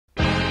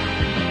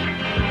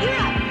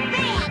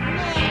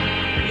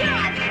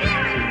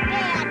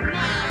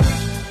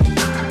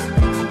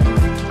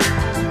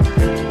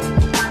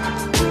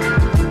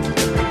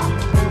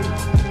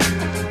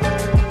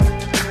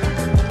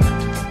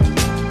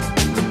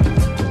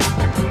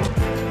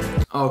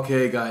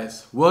Okay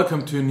guys,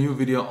 welcome to a new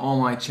video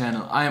on my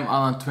channel. I am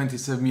Alan,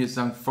 27 years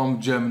young,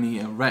 from Germany,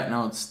 and right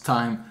now it's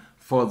time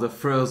for the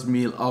first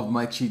meal of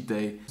my cheat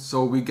day.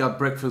 So we got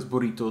breakfast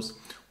burritos,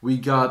 we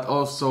got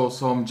also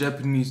some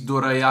Japanese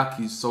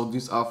dorayakis, so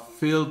these are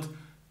filled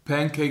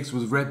pancakes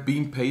with red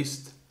bean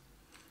paste,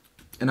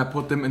 and I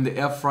put them in the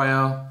air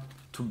fryer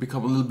to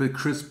become a little bit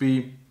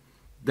crispy.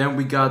 Then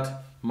we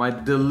got my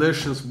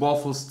delicious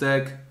waffle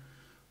stack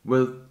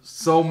with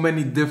so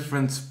many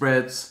different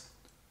spreads.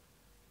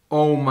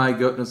 Oh my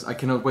goodness, I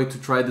cannot wait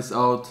to try this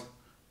out.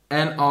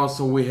 And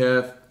also we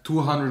have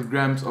 200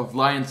 grams of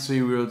Lion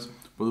cereals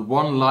with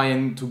one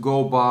Lion to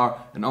go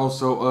bar and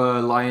also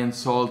a Lion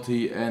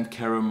salty and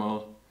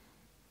caramel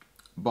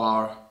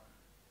bar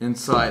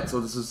inside. So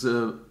this is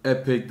a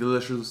epic,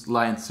 delicious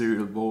Lion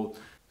cereal bowl.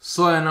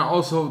 So, and I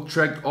also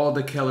tracked all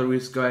the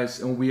calories, guys,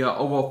 and we are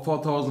over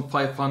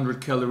 4,500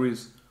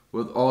 calories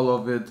with all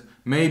of it.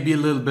 Maybe a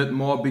little bit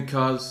more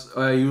because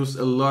I use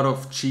a lot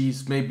of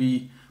cheese,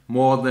 maybe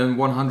more than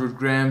 100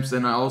 grams,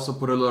 and I also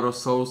put a lot of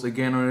sauce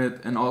again on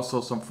it and also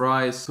some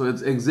fries. So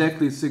it's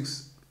exactly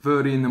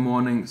 6:30 in the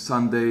morning,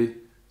 Sunday,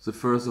 the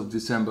 1st of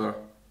December.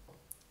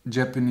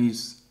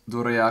 Japanese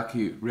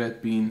dorayaki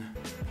red bean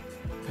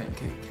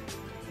pancake.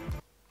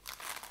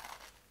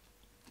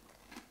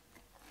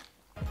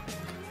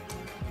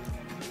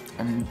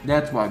 And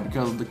that's why,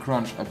 because of the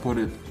crunch, I put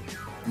it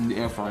in the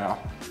air fryer.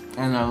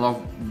 And I love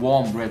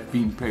warm red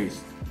bean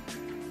paste.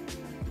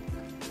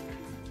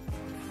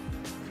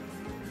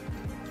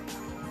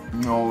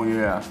 Oh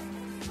yeah.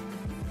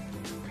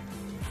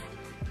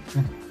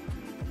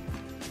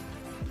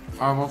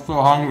 I was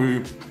so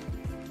hungry.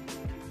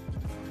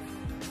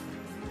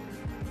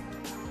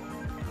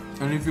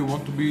 And if you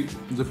want to be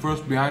the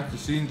first behind the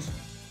scenes,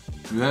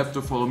 you have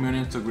to follow me on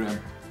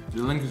Instagram.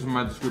 The link is in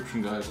my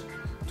description, guys,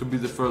 to be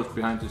the first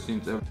behind the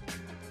scenes ever.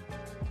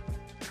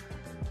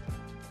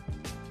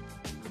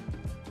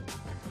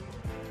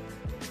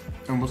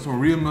 And with some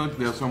real milk,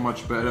 they are so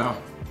much better.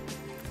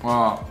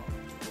 Wow.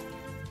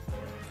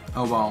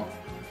 Oh wow,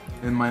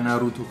 in my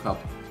Naruto cup.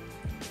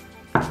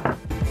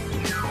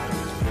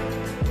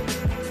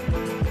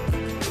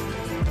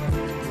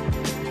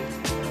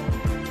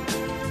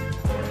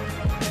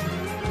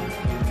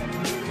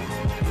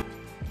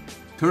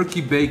 Turkey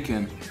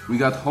bacon. We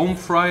got home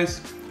fries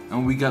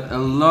and we got a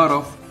lot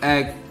of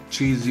egg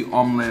cheesy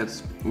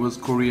omelets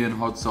with Korean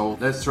hot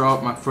sauce. Let's try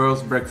out my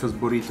first breakfast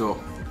burrito.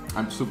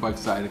 I'm super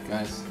excited,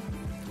 guys.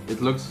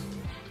 It looks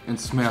and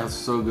smells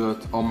so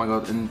good. Oh my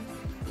god, and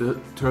the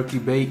turkey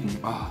bacon.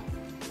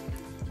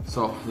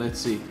 So let's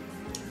see.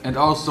 And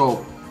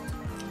also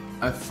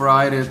I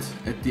fried it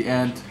at the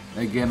end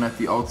again at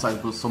the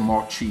outside with some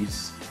more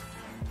cheese.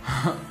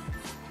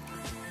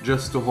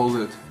 Just to hold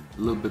it a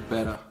little bit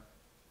better.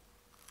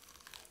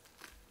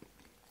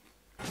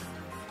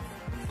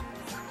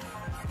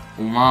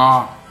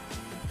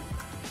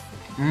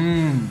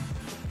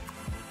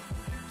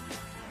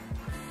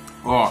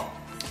 Oh,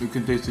 you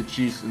can taste the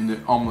cheese in the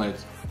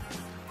omelette.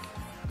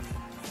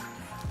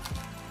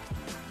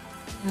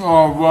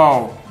 Oh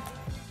wow.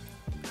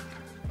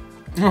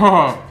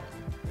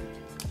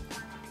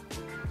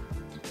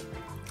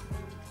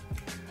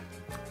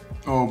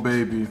 Oh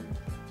baby.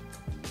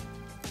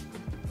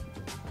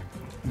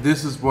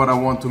 This is what I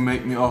want to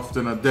make me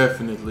often,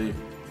 definitely.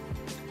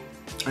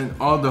 And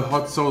all the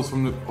hot sauce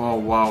from the... Oh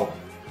wow.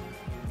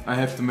 I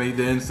have to make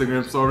the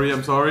Instagram story,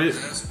 I'm sorry.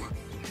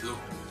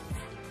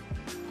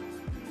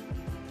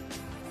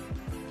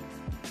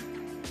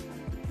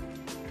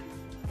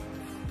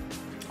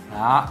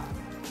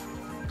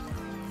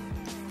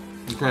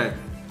 Okay,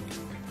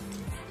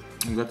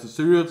 we got the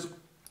cereals,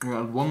 we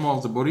got one more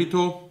of the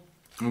burrito,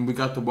 and we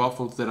got the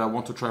waffles that I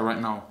want to try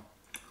right now.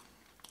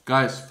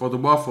 Guys, for the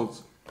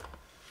waffles,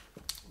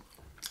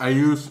 I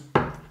use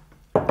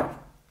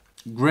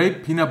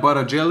grape peanut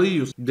butter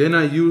jelly, then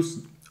I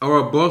use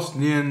our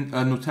Bosnian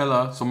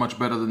Nutella, so much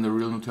better than the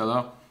real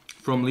Nutella,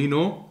 from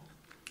Lino.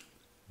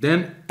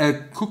 Then a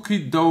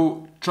cookie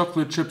dough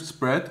chocolate chip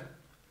spread.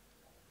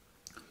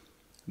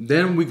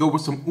 Then we go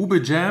with some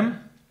ube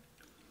jam.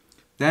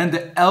 Then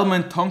the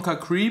almond tonka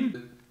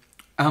cream.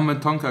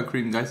 Almond tonka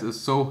cream, guys, is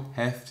so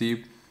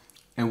hefty.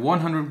 And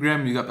 100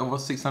 grams, you got over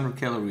 600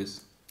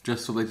 calories.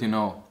 Just to let you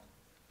know.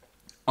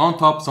 On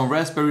top, some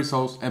raspberry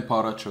sauce and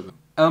powdered sugar.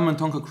 Almond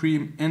tonka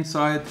cream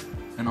inside,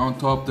 and on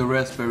top the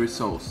raspberry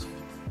sauce.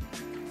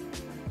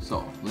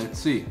 So, let's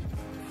see.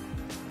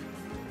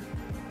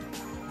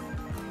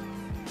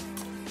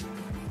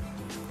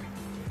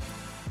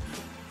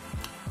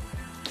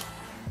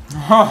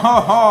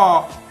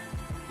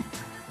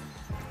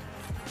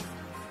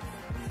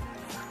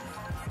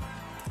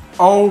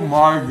 Oh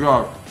my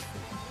god.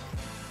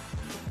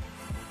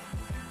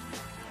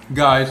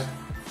 Guys,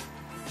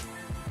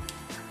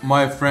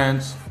 my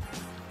friends,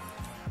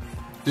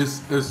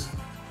 this is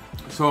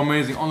so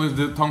amazing. Only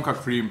the tonka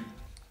cream.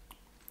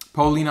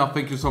 Paulina,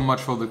 thank you so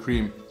much for the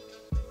cream.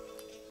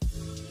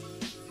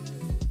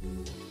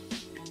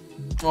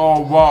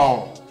 Oh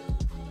wow.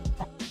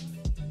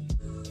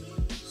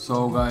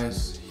 So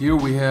guys, here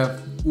we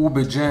have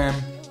ube jam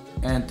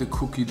and the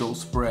cookie dough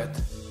spread.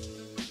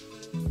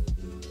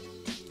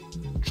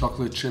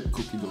 Chocolate chip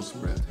cookie dough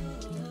spread.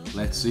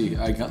 Let's see,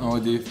 I got no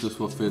idea if this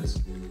will fit,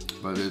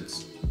 but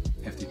it's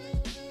hefty.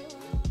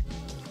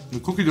 The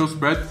cookie dough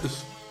spread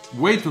is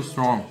way too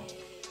strong.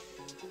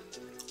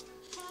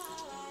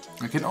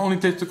 I can only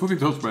taste the cookie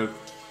dough spread.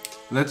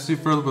 Let's see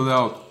further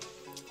without.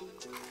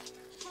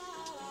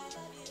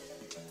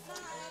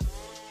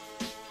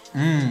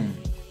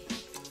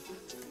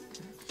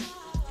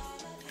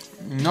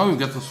 Now you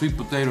get the sweet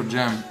potato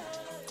jam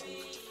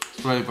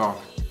flavor.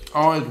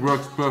 Oh, it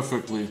works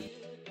perfectly.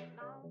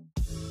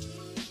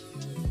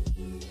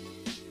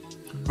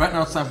 Right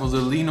now it's time for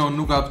the Lino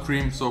nougat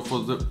cream. So for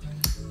the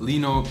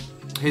Lino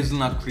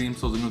hazelnut cream,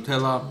 so the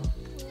Nutella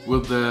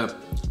with the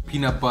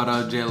peanut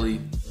butter jelly,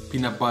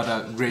 peanut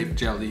butter grape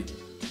jelly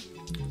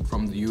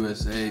from the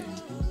USA.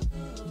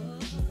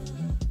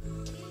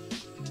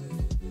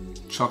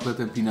 Chocolate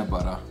and peanut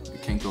butter, you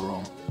can't go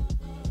wrong.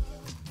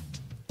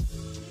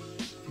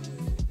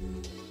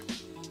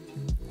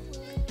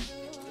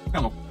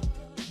 Hello.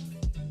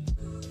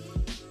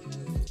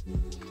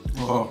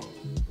 Oh,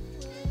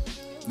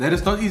 that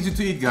is not easy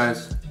to eat,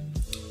 guys.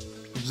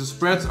 The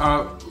spreads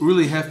are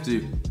really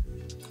hefty.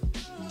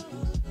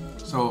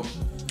 So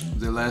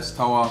the last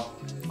tower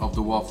of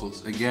the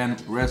waffles. Again,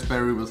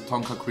 raspberry with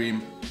tonka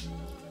cream,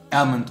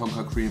 almond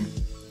tonka cream.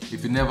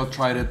 If you never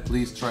tried it,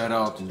 please try it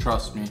out,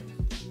 trust me.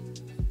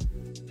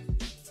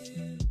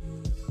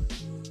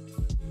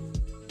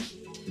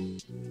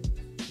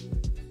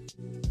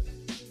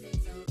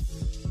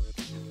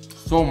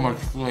 So much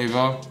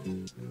flavor.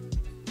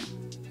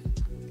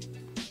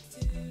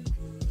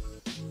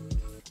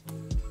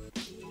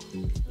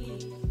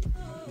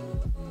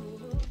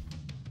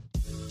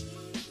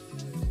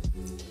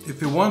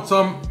 If you want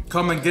some,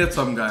 come and get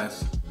some,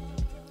 guys.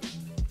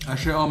 I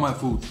share all my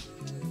food.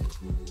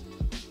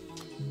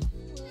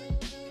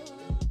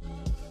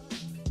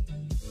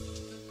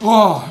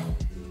 Oh!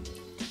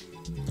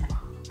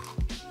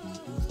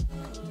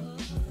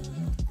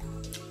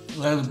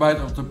 Last bite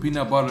of the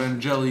peanut butter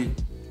and jelly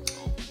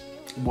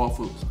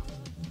waffles.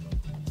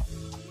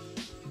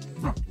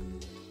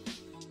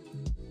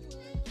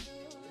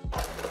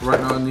 Right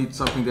now I need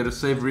something that is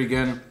savory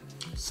again.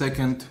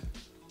 Second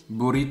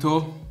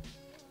burrito.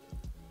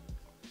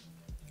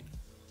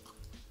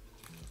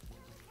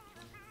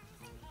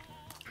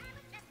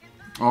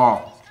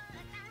 Oh.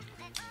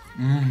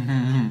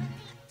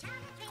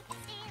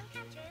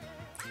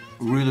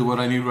 Really what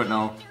I need right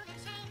now.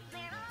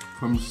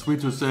 From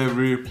sweet to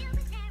savory.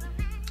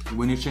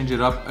 When you change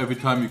it up every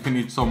time, you can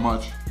eat so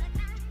much.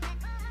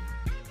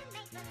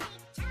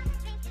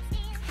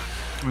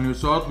 On your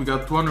salt, we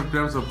got 200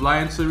 grams of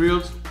Lion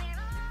cereals,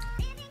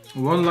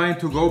 1 Lion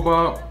to-go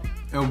bar,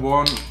 and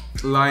 1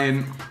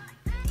 Lion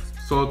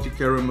salty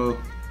caramel,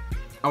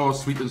 our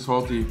sweet and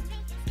salty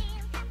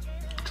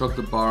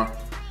chocolate bar.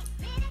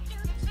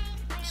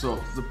 So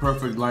the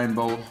perfect Lion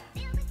bowl.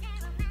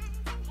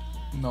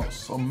 Now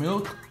some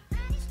milk.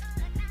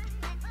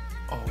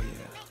 Oh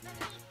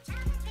yeah.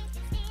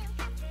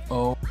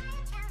 Oh.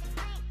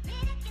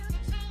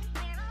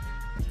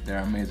 They're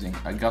amazing.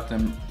 I got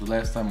them the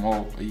last time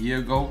a year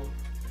ago.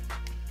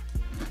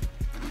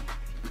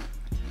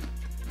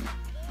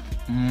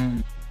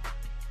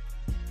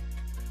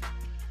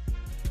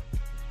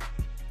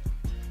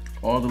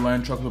 All the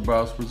Lion chocolate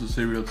bars with the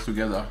cereals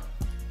together.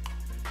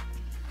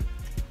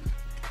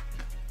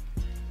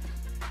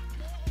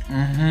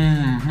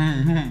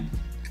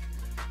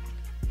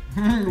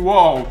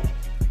 Wow.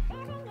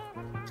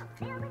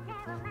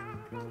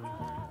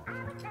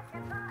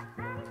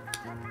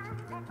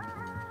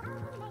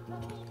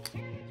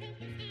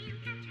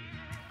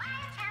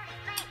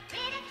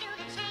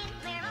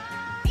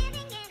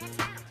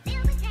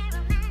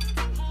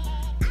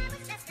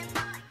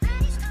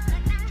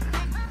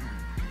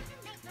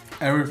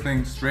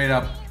 Everything straight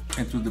up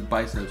into the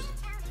biceps.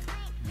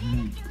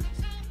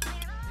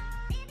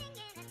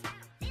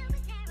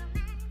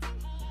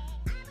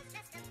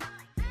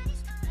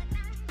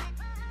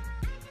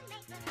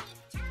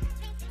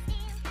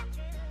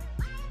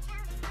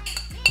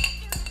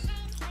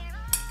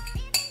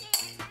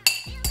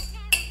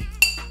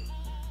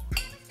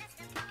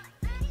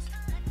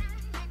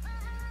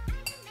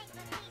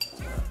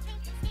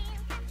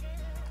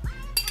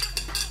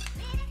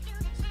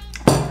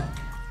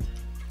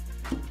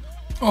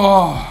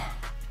 Oh.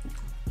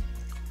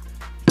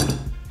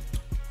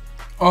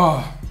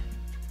 Oh.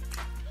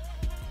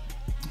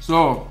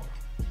 So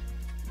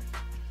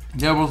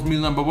that was meal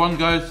number 1,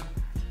 guys.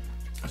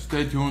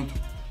 Stay tuned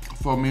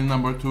for meal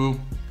number 2.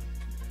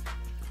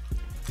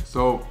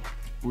 So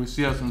we'll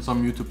see us in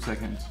some YouTube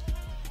seconds.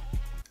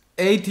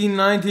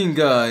 18:19,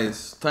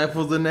 guys. Time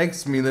for the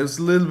next meal. It's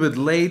a little bit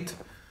late,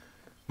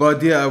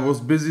 but yeah, I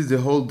was busy the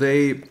whole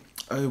day.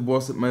 I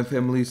was at my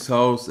family's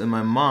house and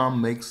my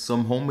mom makes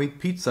some homemade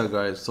pizza,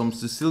 guys. Some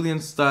Sicilian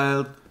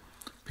style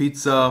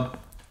pizza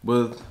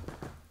with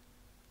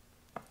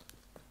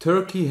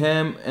turkey,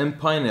 ham and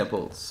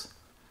pineapples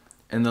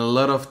and a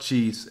lot of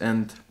cheese.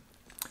 And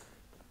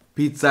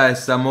Pizza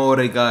is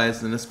amore,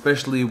 guys, and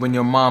especially when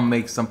your mom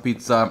makes some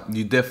pizza,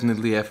 you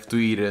definitely have to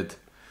eat it.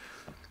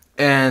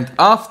 And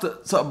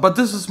but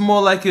this is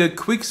more like a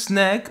quick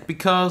snack,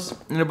 because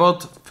in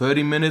about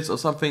 30 minutes or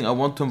something I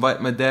want to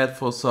invite my dad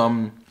for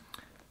some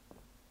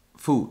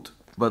food.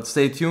 But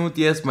stay tuned.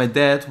 Yes, my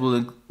dad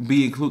will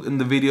be included in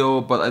the video,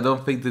 but I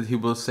don't think that he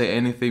will say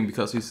anything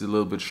because he's a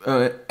little bit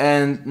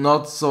and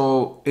not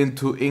so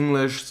into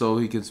English, so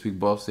he can speak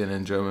Bosnian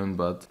and German.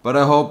 But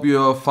I hope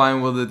you're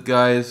fine with it,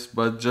 guys.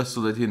 But just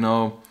to let you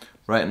know,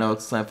 right now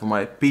it's time for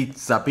my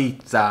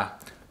pizza.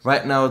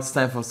 Right now it's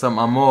time for some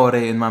amore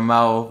in my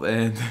mouth.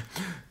 And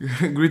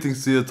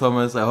greetings to you,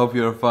 Thomas. I hope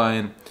you're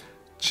fine.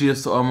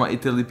 Cheers to all my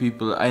Italy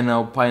people. I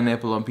know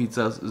pineapple on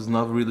pizzas is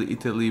not really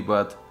Italy,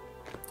 but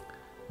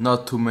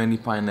not too many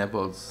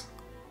pineapples,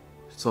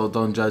 so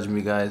don't judge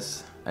me,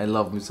 guys. I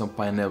love me some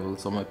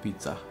pineapples on my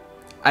pizza.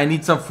 I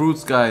need some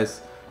fruits, guys.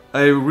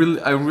 I'm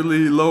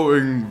really low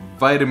in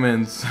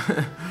vitamins.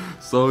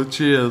 So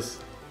cheers.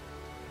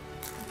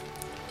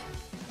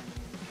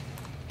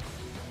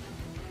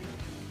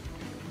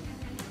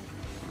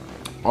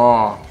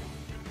 Oh,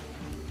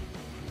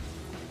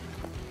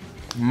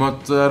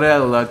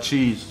 mozzarella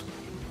cheese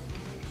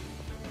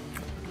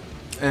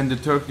and the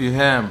turkey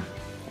ham.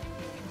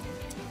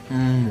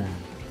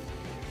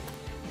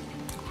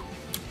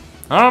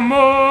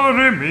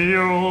 Amore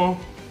mio.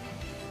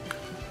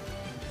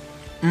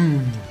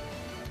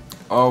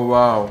 Oh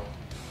wow.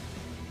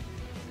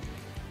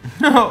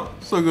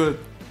 So good.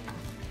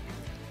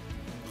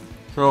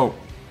 So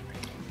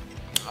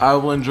I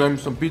will enjoy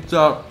some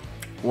pizza,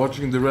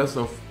 watching the rest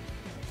of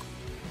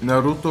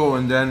Naruto,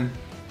 and then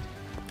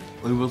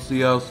we will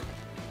see us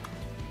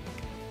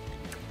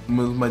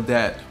with my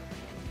dad.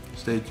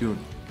 Stay tuned.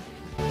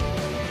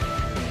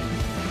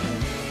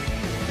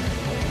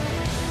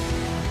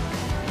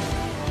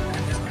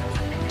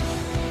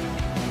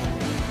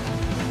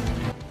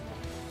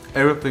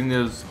 Everything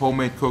that is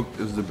homemade cooked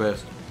is the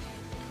best,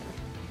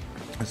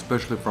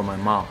 especially from my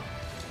mom.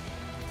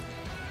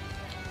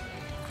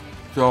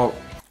 So,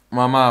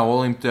 mama,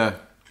 volim te.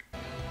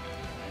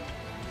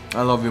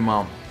 I love you,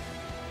 mom.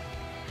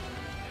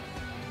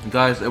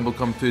 Guys, I will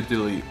come to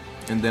Italy,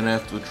 and then I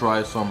have to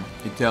try some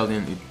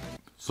Italian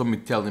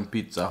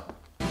pizza.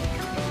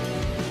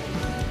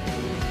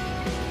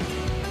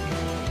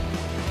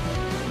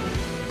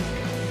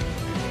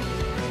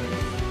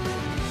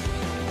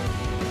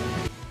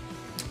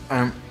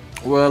 And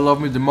what I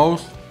love me the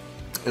most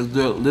is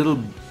the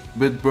little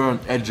bit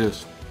burnt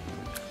edges.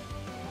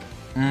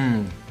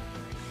 I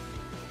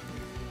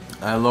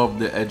love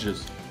the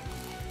edges.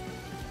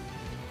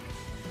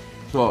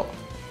 So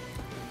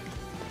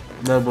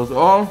that was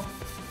all,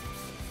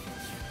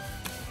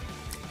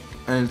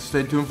 and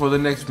stay tuned for the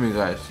next meal,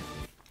 guys.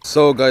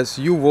 So guys,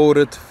 you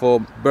voted for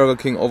Burger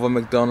King over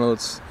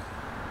McDonald's,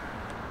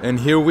 and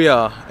here we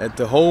are at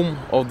the home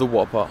of the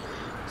Whopper.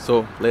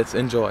 So let's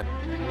enjoy.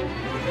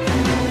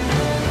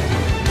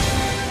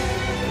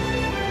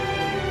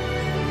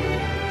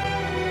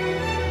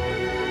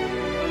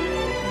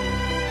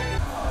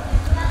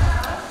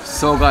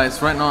 So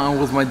guys, right now I'm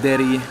with my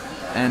daddy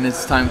and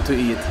it's time to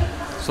eat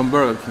some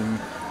Burger King.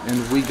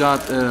 And we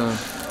got a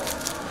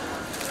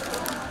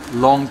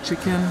long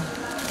chicken,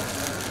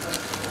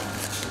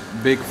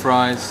 big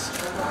fries,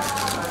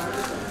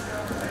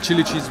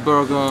 chili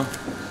cheeseburger,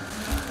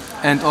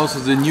 and also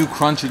the new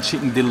crunchy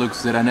chicken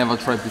deluxe that I never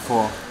tried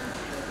before.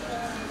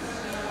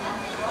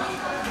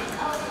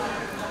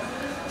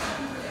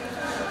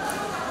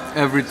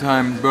 Every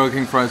time Burger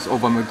King fries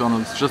over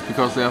McDonald's, just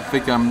because they are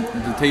thicker,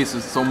 the taste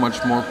is so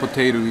much more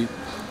potatoey.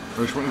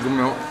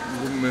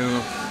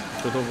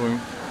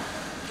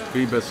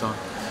 Viel besser.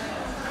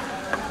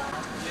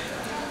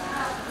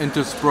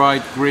 Into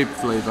Sprite grape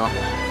flavor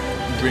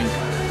drink.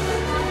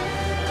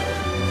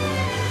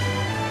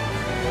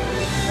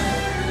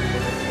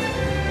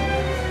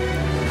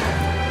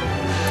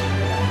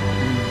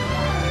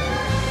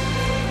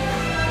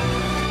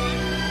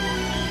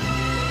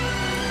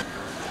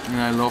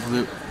 And I love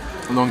the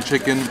long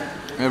chicken,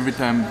 every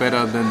time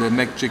better than the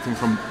Mac chicken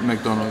from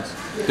McDonald's,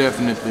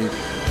 definitely.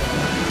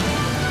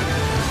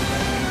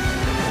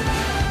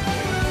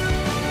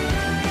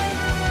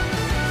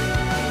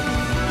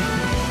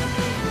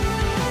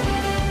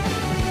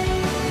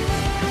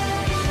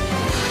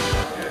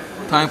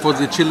 Time for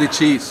the chili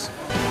cheese.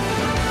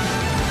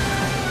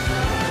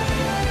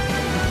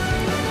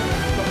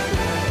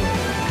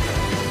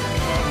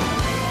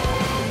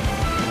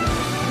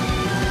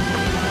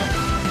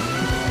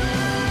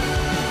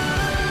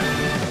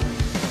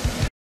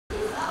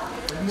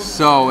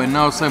 So, and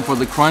now it's time for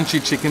the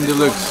crunchy chicken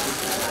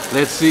deluxe.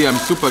 Let's see, I'm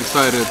super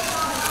excited.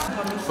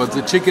 But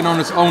the chicken on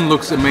its own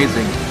looks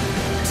amazing.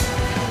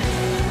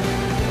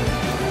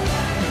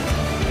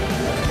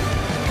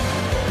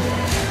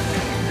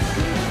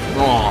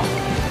 Oh.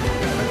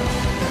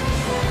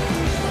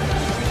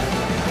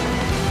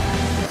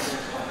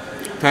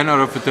 10 out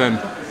of 10.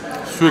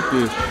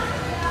 Strictly.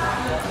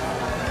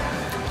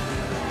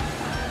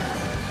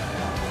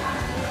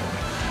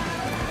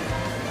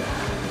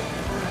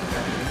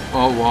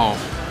 Oh wow.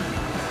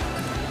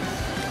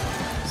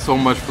 So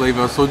much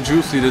flavor, so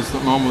juicy, that's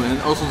not normal, and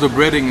also the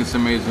breading is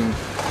amazing.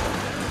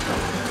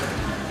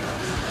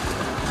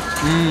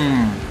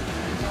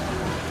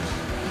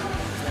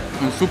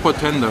 And super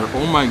tender,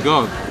 oh my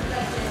god.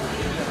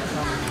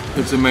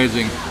 It's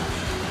amazing.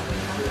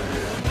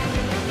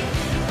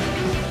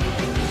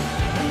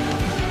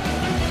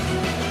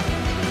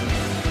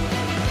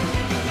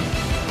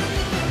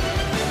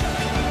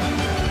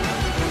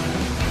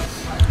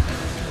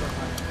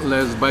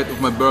 Last bite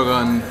of my burger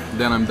and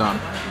then I'm done.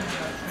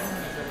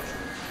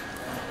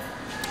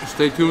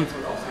 Stay tuned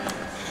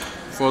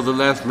for the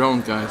last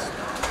round, guys.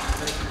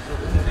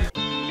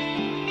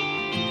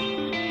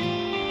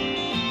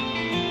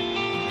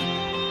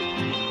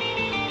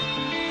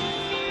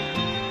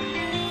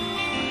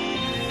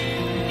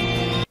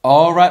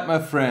 Alright my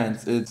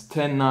friends, it's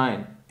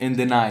 10:09 in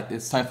the night.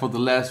 It's time for the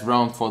last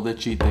round for the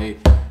cheat day.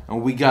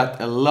 And we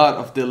got a lot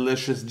of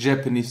delicious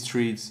Japanese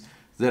treats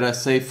that I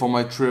saved for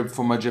my trip,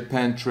 for my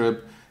Japan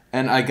trip.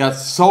 And I got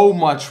so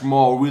much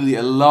more, really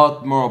a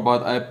lot more,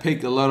 but I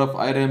picked a lot of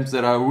items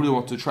that I really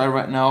want to try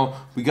right now.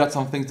 We got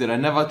some things that I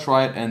never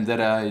tried and that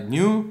I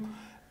knew.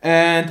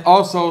 And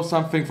also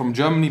something from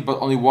Germany, but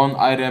only one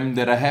item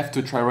that I have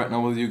to try right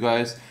now with you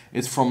guys.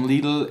 It's from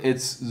Lidl.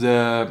 It's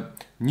the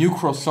new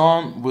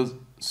croissant with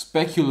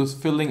speculoos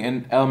filling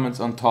and almonds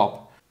on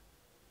top.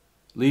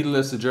 Lidl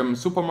is a German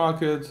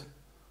supermarket.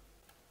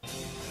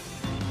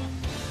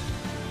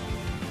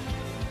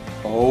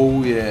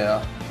 Oh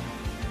yeah.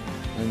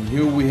 And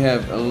here we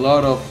have a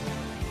lot of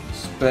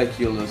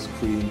speculoos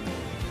cream.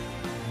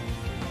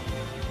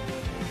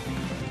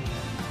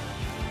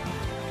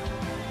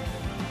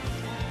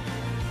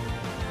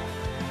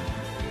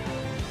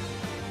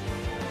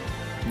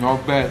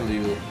 Not bad,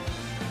 Leo.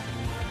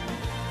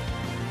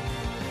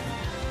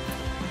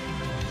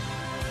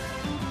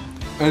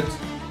 It's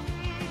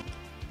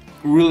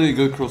really a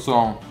good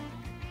croissant.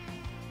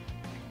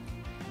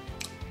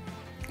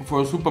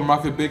 For a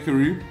supermarket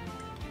bakery,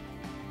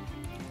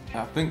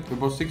 I think it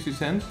was 60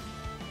 cents.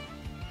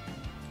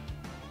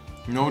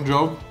 No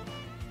joke.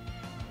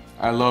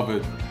 I love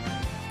it.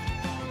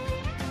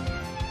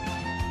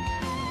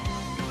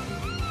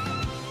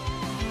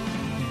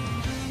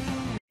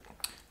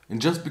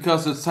 And just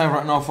because it's time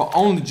right now for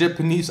only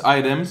Japanese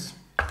items,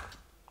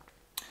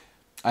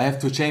 I have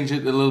to change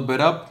it a little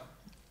bit up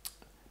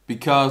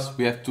because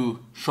we have to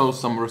show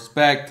some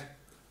respect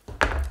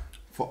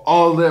for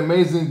all the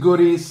amazing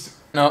goodies.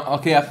 Now,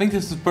 okay, I think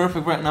this is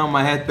perfect right now,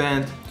 my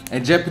headband.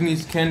 And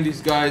Japanese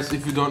candies, guys,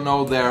 if you don't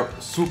know, they're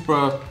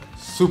super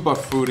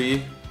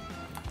fruity.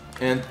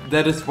 And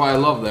that is why I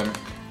love them.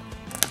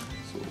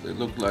 So they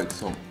look like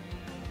some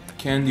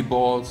candy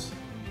balls.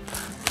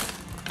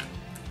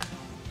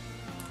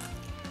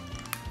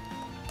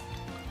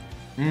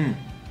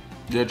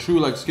 They're true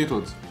like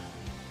Skittles.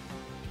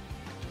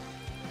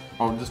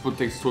 Oh, this would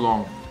take too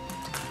long.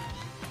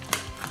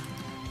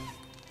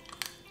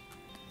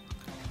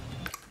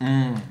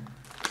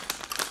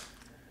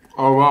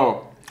 Oh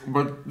wow,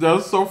 but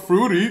they're so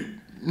fruity.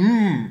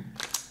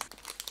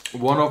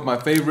 One of my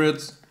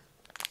favorite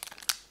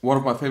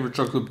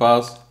chocolate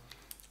bars.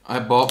 I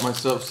bought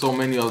myself so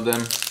many of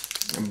them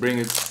and bring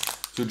it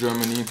to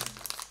Germany.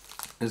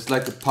 It's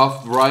like a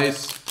puffed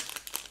rice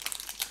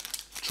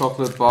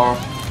chocolate bar.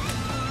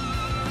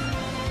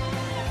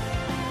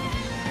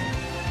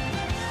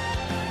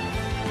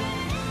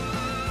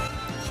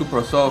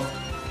 Super soft,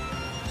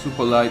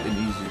 super light and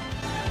easy.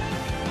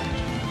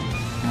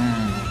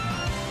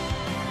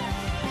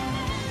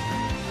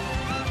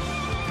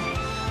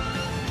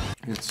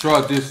 Let's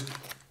try this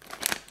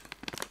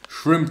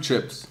shrimp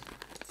chips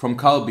from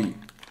Calbee.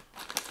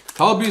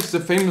 Calbee is the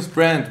famous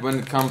brand when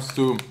it comes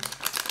to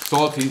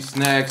salty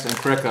snacks and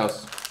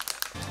crackers.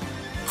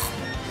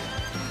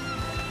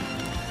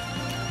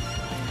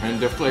 And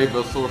the flavor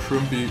is so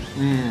shrimpy.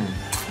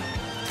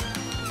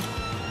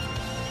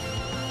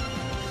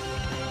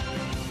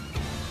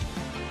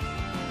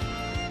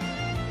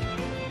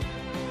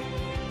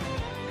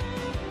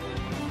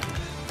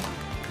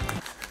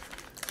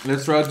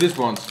 Let's try these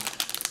ones.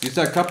 These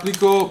are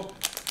Caprico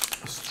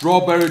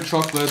strawberry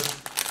chocolate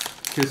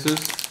kisses.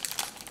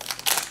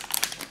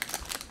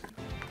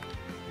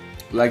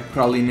 Like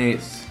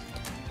pralines.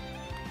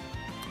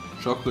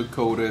 Chocolate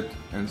coated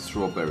and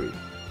strawberry.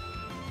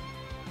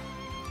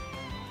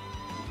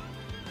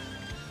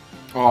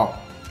 Oh,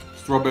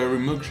 strawberry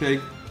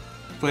milkshake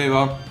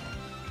flavor.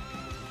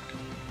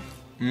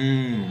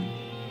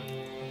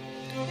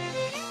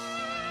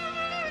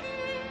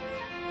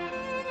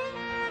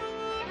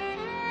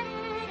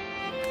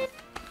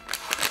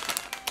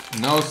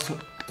 Now it's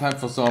time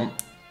for some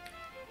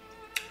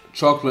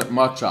chocolate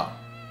matcha.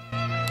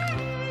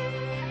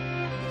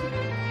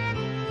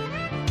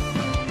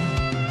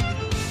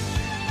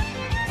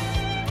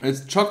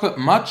 It's chocolate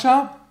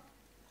matcha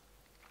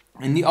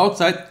in the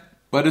outside,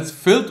 but it's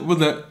filled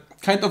with a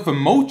kind of a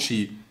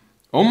mochi.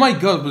 Oh my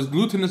god, with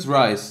glutinous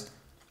rice.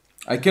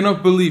 I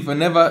cannot believe I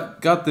never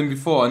got them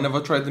before, I never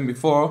tried them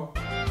before.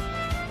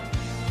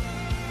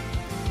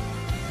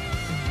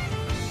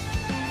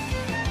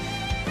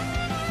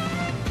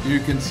 You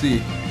can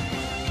see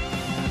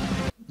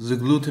the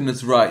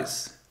glutinous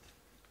rice.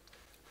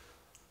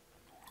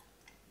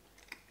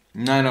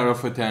 9 out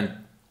of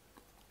 10.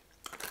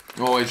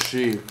 Oh, is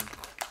she?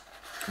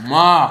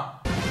 Ma!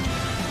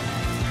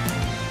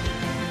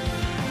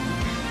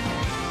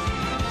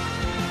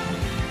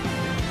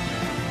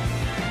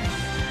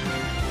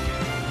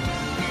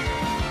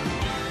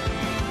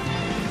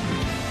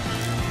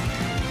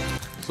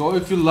 So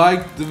if you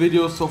liked the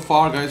video so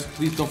far, guys,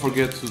 please don't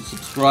forget to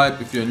subscribe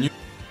if you're new.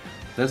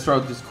 Let's try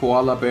out these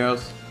koala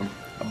bears.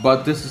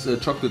 But this is a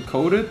chocolate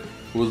coated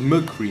with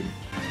milk cream.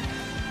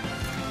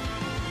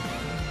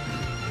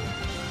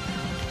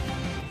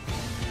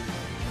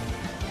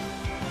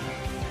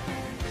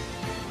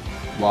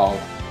 Wow.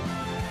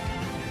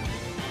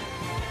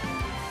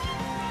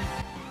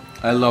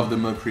 I love the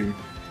milk cream.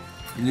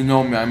 You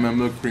know me, I'm a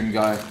milk cream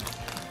guy.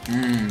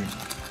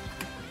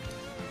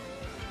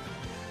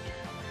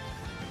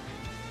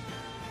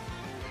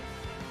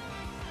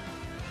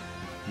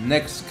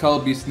 Next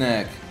Kalbi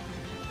snack.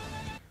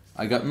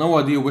 I got no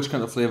idea which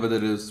kind of flavor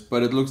that is,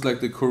 but it looks like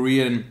the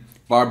Korean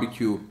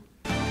barbecue.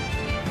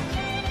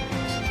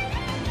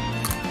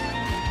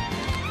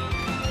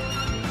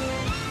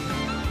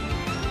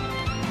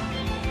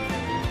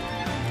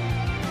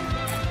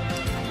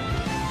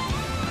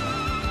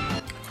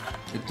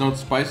 It's not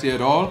spicy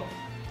at all,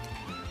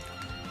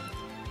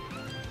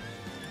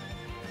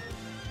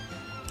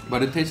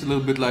 but it tastes a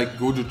little bit like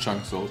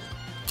gochujang sauce.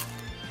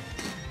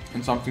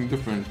 And something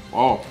different.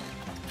 Oh.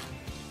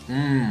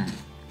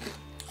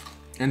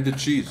 And the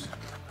cheese.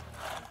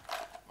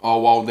 Oh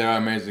wow, they're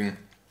amazing.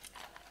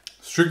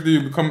 Strictly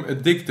you become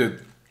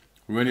addicted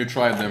when you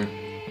try them.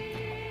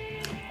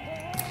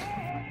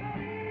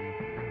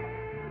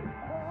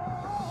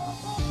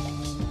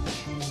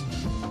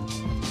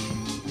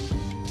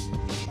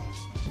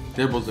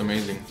 That was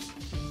amazing.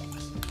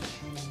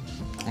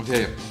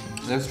 Okay,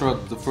 let's try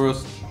the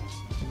first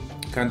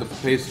kind of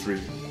pastry.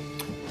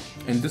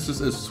 And this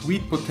is a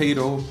sweet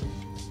potato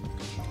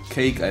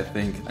cake, I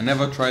think. I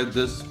never tried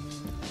this.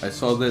 I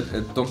saw that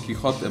at Don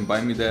Quixote and buy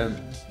me that.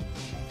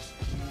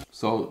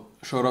 So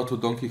shout out to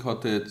Don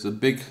Quixote. It's a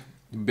big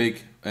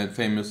and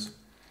famous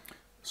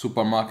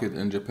supermarket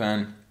in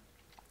Japan.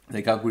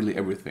 They got really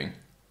everything.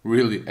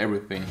 Really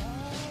everything.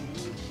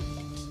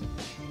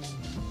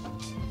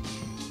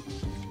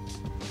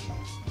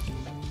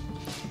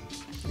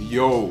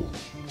 Yo.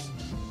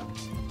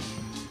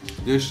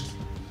 This.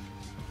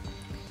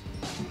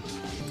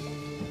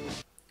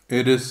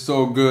 It is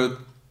so good.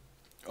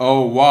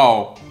 Oh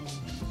wow.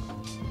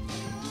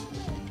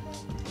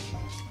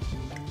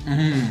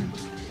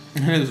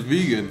 It is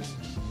vegan,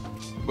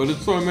 but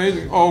it's so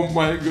amazing. Oh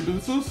my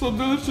goodness, this is so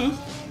delicious.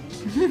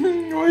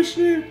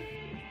 Oishi.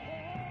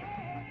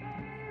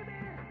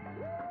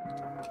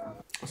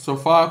 So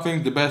far, I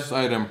think the best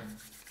item.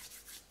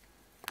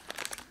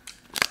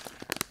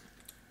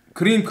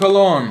 Cream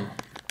cologne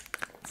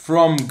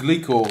from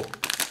Glico,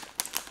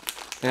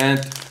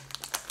 and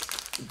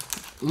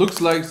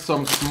looks like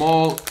some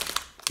small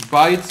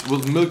bites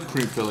with milk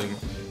cream filling.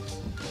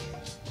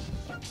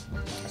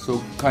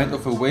 So kind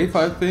of a wafer,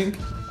 I think,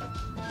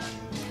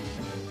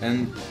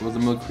 and with the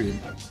milk cream.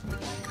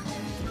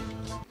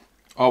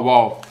 Oh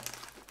wow,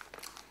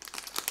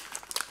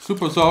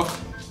 super soft.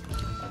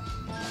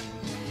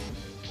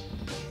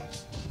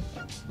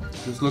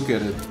 Just look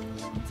at it.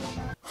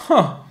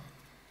 Huh.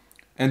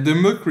 And the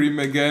milk cream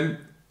again.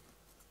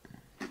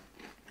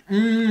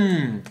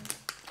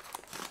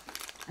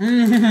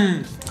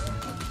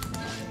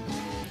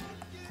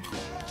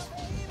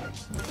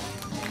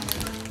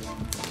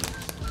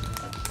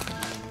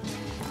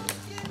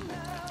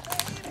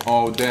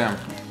 Oh damn.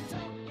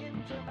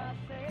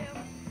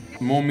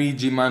 Momi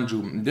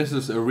Jimanju. This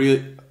is a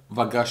real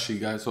wagashi,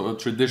 guys, so a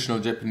traditional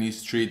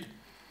Japanese treat.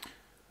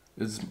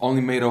 It's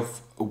only made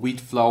of wheat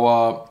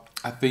flour,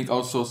 I think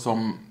also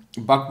some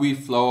buckwheat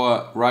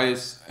flour,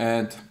 rice,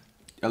 and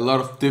a lot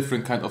of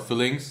different kind of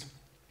fillings.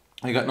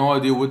 I got no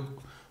idea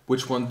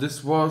which one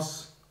this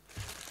was.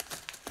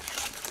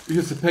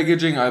 Here's the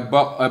packaging. I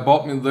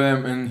bought me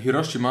them in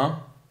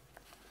Hiroshima,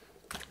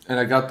 and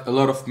I got a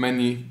lot of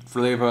many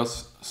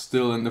flavors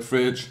still in the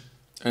fridge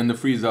and the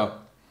freezer,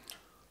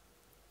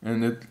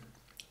 and it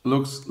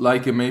looks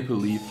like a maple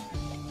leaf.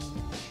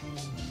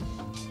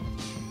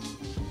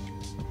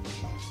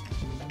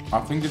 I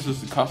think this is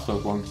the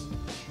custard one.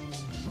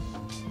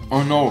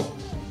 Oh no,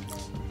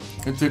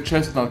 it's a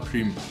chestnut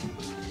cream.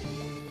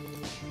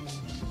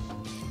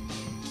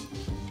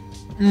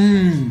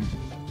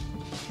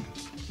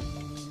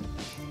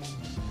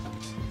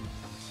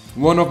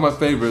 One of my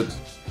favorites.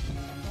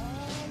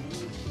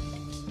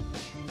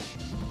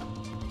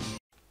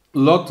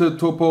 Lotte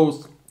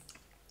Topos,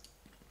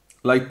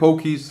 like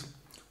Pokies,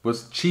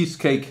 with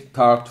cheesecake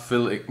tart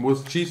filling,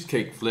 with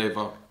cheesecake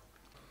flavor.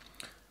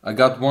 I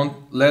got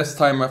one last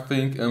time, I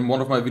think, in one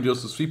of my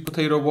videos, the sweet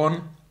potato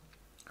one.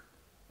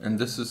 And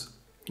this is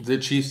the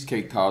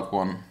cheesecake tart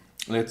one.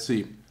 Let's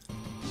see.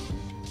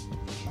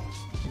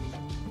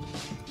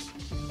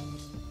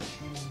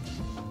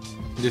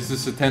 This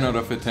is a 10 out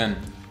of a 10.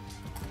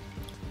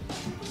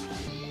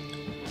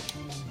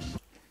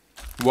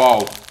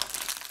 Wow.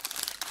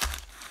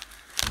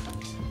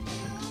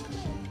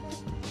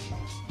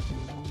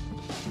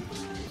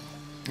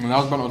 And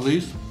last but not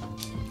least,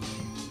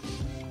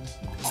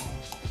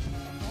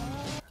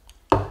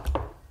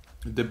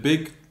 the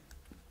big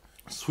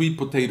sweet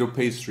potato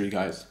pastry,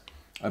 guys.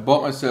 I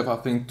bought myself, I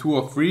think, 2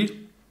 or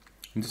 3.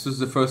 And this is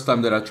the first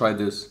time that I tried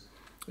this.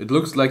 It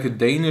looks like a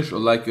Danish or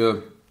like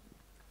a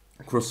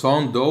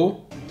croissant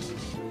dough,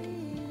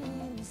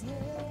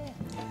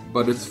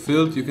 but it's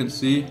filled, you can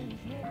see,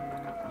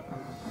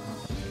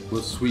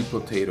 with sweet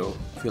potato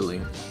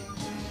filling.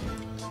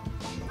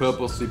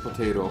 Purple sweet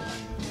potato.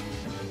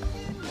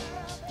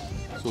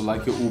 So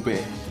like a ube.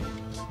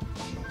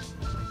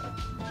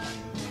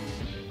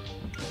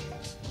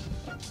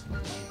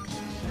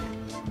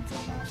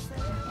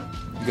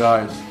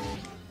 Guys,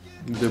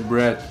 the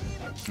bread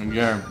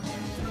again.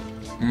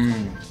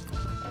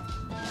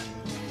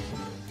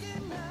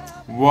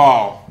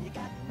 Wow.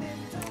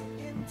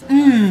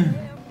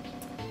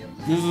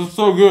 This is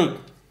so good.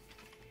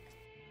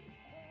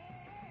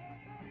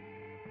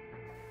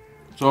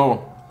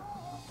 So,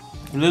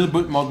 a little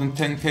bit more than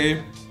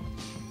 10k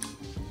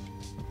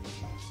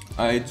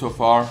I ate so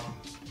far.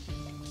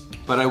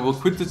 But I will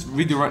quit this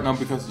video right now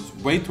because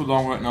it's way too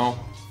long right now.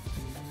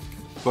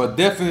 But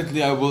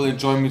definitely I will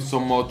enjoy me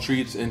some more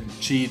treats and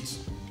cheats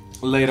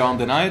later on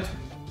the night.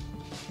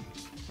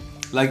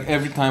 Like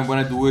every time when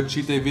I do a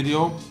cheat day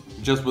video,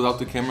 just without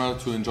the camera,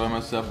 to enjoy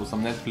myself with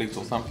some Netflix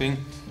or something.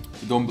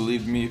 If you don't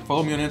believe me,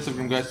 follow me on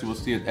Instagram, guys, you will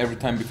see it every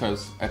time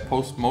because I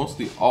post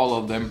mostly all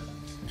of them.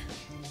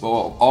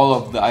 Well, all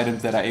of the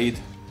items that I ate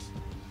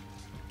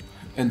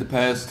in the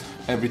past,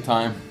 every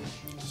time.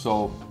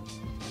 So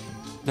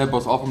that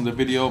was all from the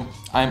video.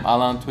 I'm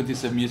Alan,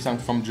 27 years young,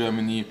 from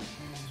Germany.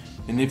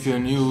 And if you're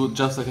new,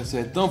 just like I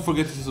said, don't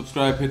forget to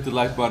subscribe, hit the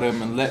like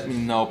button, and let me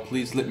know,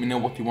 please let me know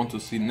what you want to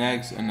see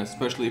next, and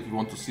especially if you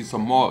want to see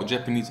some more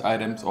Japanese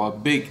items or a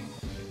big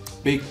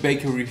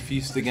bakery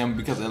feast again,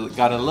 because I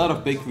got a lot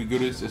of bakery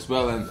goodies as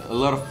well and a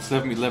lot of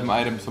 7-Eleven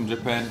items from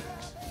Japan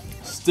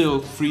still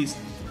free,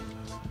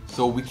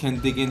 so we can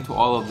dig into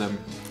all of them.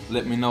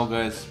 Let me know,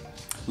 guys.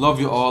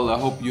 Love you all. I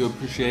hope you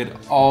appreciate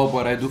all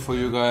what I do for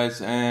you guys,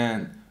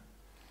 and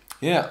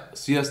yeah,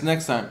 see us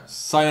next time.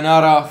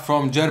 Sayonara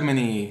from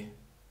Germany.